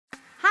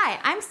Hi,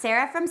 I'm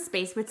Sarah from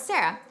Space with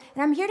Sarah,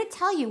 and I'm here to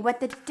tell you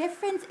what the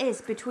difference is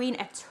between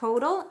a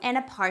total and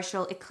a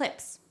partial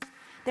eclipse.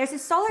 There's a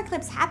solar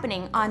eclipse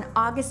happening on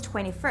August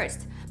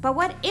 21st, but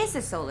what is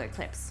a solar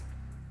eclipse?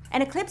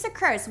 An eclipse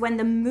occurs when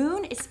the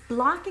moon is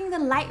blocking the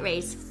light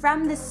rays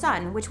from the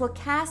sun, which will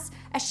cast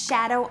a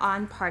shadow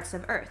on parts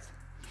of Earth.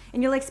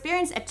 And you'll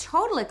experience a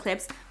total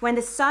eclipse when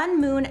the sun,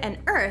 moon, and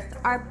Earth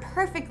are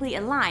perfectly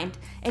aligned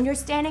and you're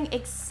standing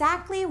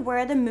exactly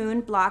where the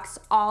moon blocks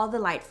all the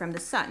light from the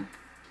sun.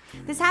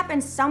 This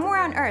happens somewhere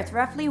on Earth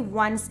roughly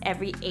once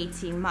every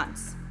 18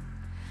 months.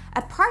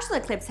 A partial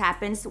eclipse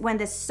happens when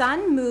the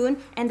sun, moon,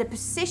 and the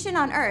position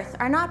on Earth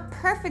are not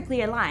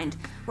perfectly aligned,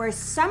 where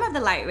some of the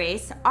light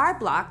rays are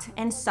blocked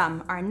and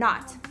some are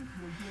not.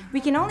 We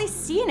can only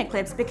see an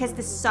eclipse because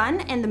the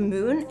sun and the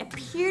moon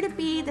appear to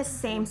be the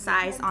same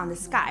size on the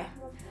sky.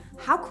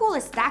 How cool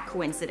is that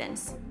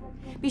coincidence?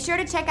 Be sure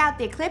to check out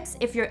the eclipse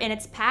if you're in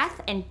its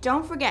path, and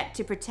don't forget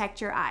to protect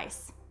your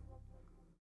eyes.